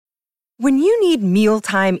When you need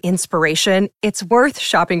mealtime inspiration, it's worth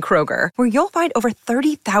shopping Kroger, where you'll find over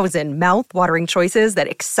 30,000 mouth-watering choices that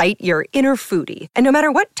excite your inner foodie. And no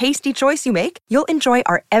matter what tasty choice you make, you'll enjoy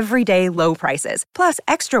our everyday low prices, plus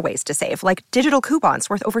extra ways to save, like digital coupons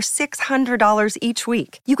worth over $600 each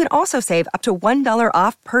week. You can also save up to $1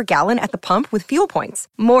 off per gallon at the pump with fuel points.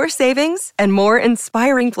 More savings and more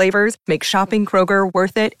inspiring flavors make shopping Kroger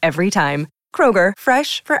worth it every time. Kroger,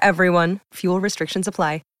 fresh for everyone. Fuel restrictions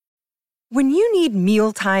apply. When you need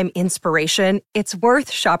mealtime inspiration, it's worth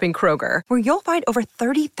shopping Kroger, where you'll find over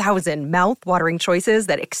 30,000 mouth-watering choices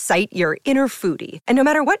that excite your inner foodie. And no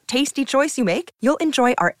matter what tasty choice you make, you'll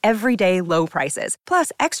enjoy our everyday low prices,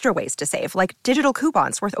 plus extra ways to save, like digital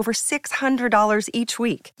coupons worth over $600 each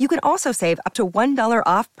week. You can also save up to $1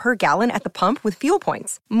 off per gallon at the pump with fuel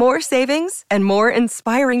points. More savings and more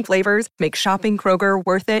inspiring flavors make shopping Kroger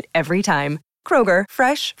worth it every time. Kroger,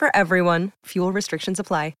 fresh for everyone. Fuel restrictions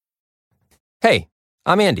apply. Hey,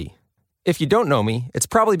 I'm Andy. If you don't know me, it's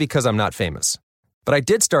probably because I'm not famous. But I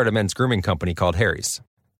did start a men's grooming company called Harry's.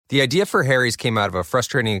 The idea for Harry's came out of a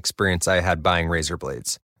frustrating experience I had buying razor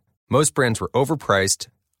blades. Most brands were overpriced,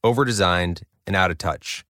 overdesigned, and out of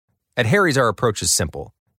touch. At Harry's, our approach is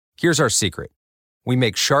simple. Here's our secret. We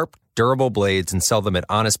make sharp, durable blades and sell them at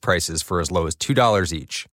honest prices for as low as $2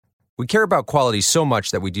 each. We care about quality so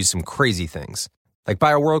much that we do some crazy things, like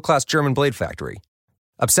buy a world-class German blade factory.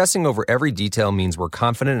 Obsessing over every detail means we're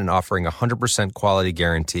confident in offering a 100% quality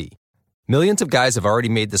guarantee. Millions of guys have already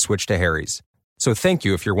made the switch to Harry's, so thank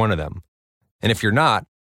you if you're one of them. And if you're not,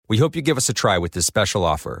 we hope you give us a try with this special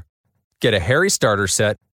offer. Get a Harry's starter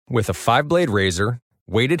set with a 5-blade razor,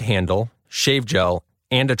 weighted handle, shave gel,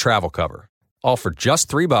 and a travel cover, all for just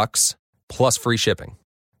 $3 plus free shipping.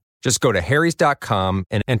 Just go to harrys.com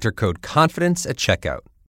and enter code CONFIDENCE at checkout.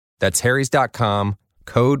 That's harrys.com,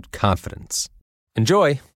 code CONFIDENCE.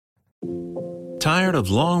 Enjoy! Tired of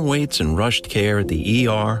long waits and rushed care at the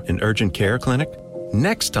ER and urgent care clinic?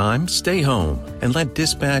 Next time, stay home and let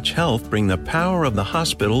Dispatch Health bring the power of the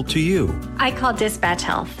hospital to you. I call Dispatch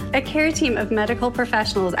Health. A care team of medical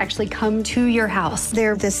professionals actually come to your house.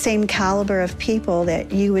 They're the same caliber of people that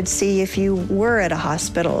you would see if you were at a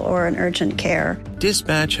hospital or an urgent care.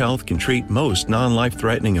 Dispatch Health can treat most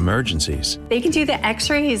non-life-threatening emergencies. They can do the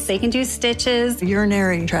x-rays, they can do stitches,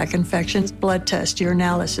 urinary tract infections, blood test,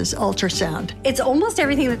 urinalysis, ultrasound. It's almost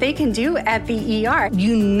everything that they can do at the ER.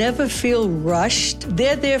 You never feel rushed.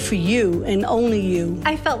 They're there for you and only you.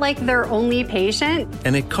 I felt like their only patient.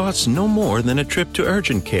 And it costs no more than a trip to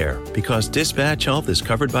urgent care because Dispatch Health is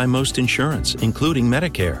covered by most insurance, including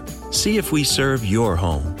Medicare. See if we serve your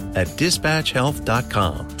home at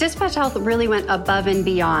dispatchhealth.com. Dispatch Health really went above and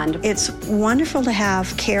beyond. It's wonderful to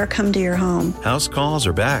have care come to your home. House calls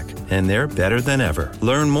are back, and they're better than ever.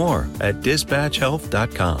 Learn more at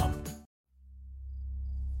dispatchhealth.com.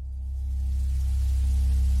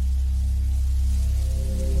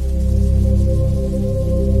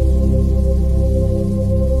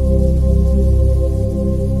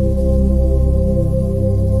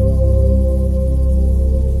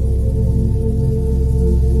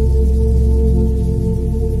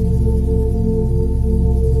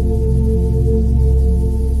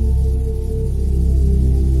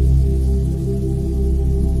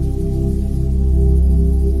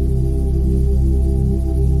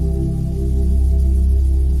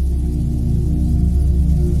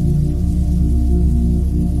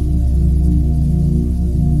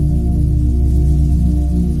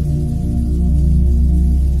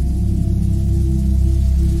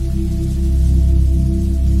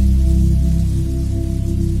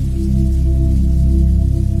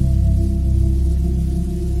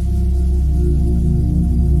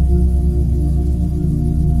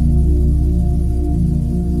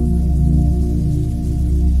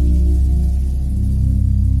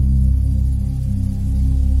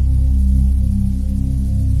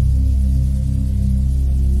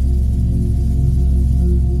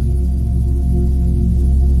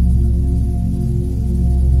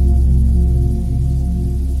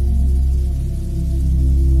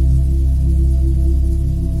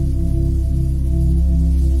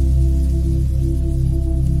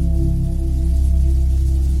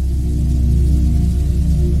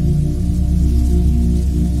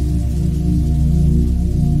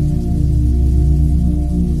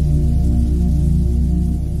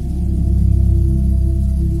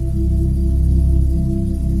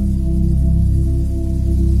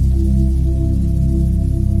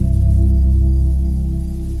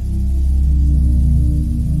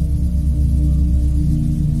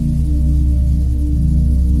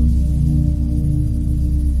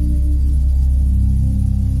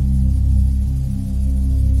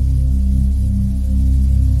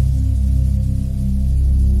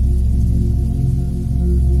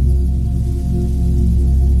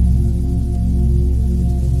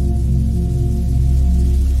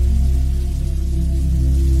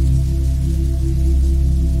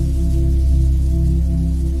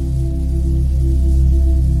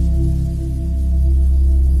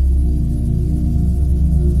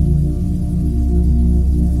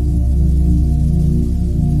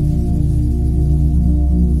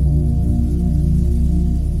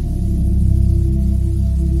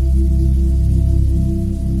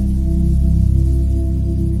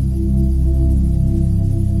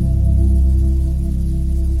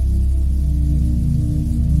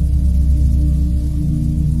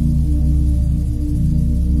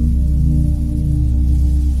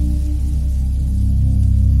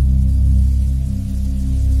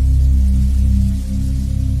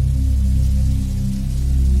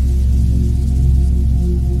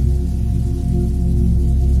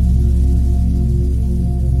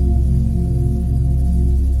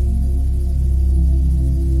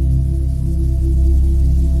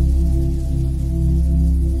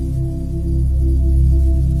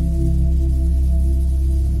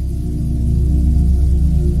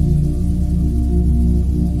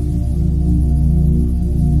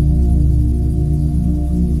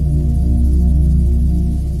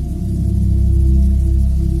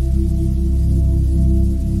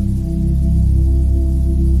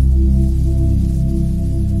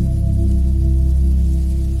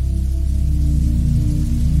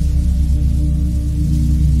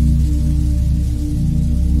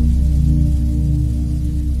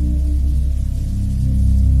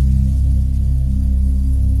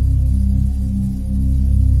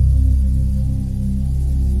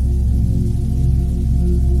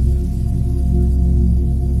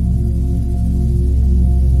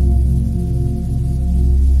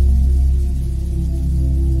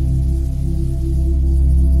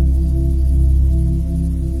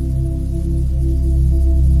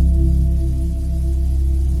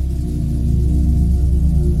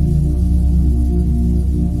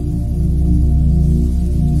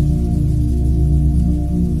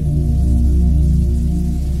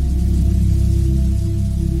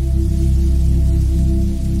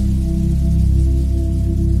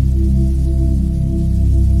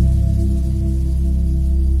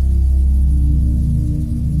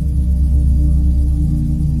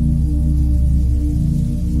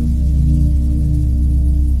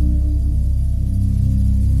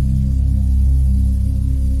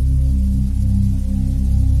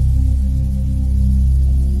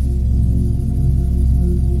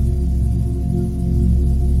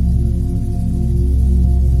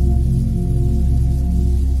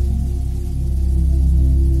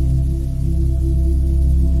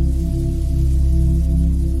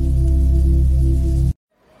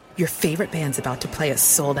 Your favorite band's about to play a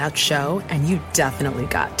sold-out show, and you definitely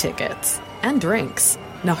got tickets. And drinks.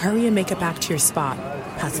 Now hurry and make it back to your spot.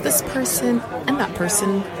 Past this person and that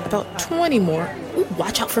person. About 20 more. Ooh,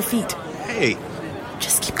 watch out for feet. Hey!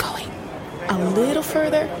 Just keep going. A little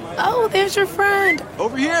further. Oh, there's your friend.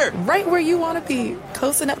 Over here! Right where you want to be.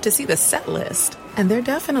 Close enough to see the set list. And they're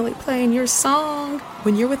definitely playing your song.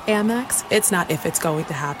 When you're with Amex, it's not if it's going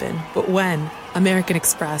to happen, but when. American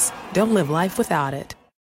Express. Don't live life without it.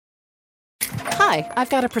 Hi, I've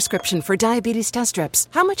got a prescription for diabetes test strips.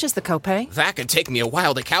 How much is the copay? That could take me a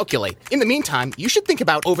while to calculate. In the meantime, you should think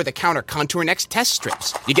about over-the-counter Contour Next test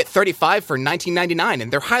strips. You get 35 for $19.99,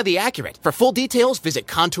 and they're highly accurate. For full details, visit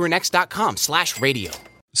contournext.com/radio.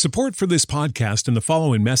 Support for this podcast and the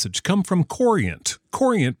following message come from Corient.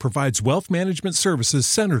 Corient provides wealth management services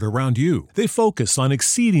centered around you. They focus on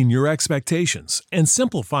exceeding your expectations and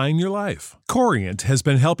simplifying your life. Corient has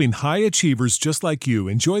been helping high achievers just like you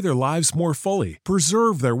enjoy their lives more fully,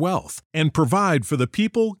 preserve their wealth, and provide for the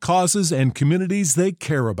people, causes, and communities they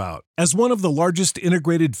care about. As one of the largest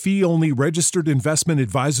integrated fee-only registered investment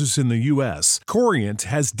advisors in the U.S., Corient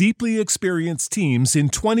has deeply experienced teams in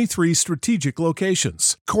 23 strategic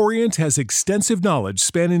locations. Corient has extensive knowledge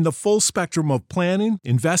spanning the full spectrum of planning,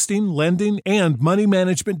 investing, lending, and money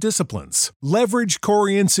management disciplines. Leverage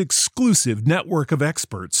Corient's exclusive network of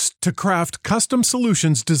experts to craft custom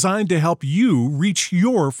solutions designed to help you reach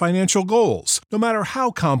your financial goals, no matter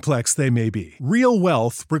how complex they may be. Real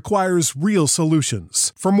wealth requires real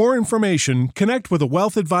solutions. For more information, connect with a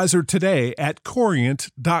wealth advisor today at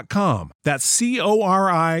Corient.com. That's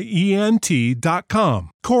Corient.com.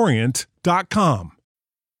 Corient.com.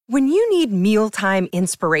 When you need mealtime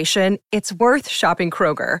inspiration, it's worth shopping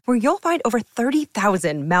Kroger, where you'll find over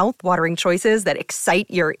 30,000 mouth-watering choices that excite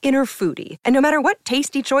your inner foodie. And no matter what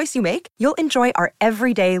tasty choice you make, you'll enjoy our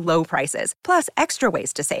everyday low prices, plus extra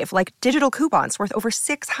ways to save, like digital coupons worth over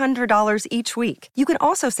 $600 each week. You can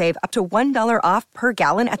also save up to $1 off per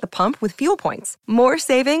gallon at the pump with fuel points. More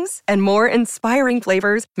savings and more inspiring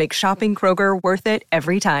flavors make shopping Kroger worth it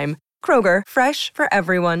every time. Kroger, fresh for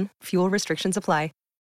everyone. Fuel restrictions apply.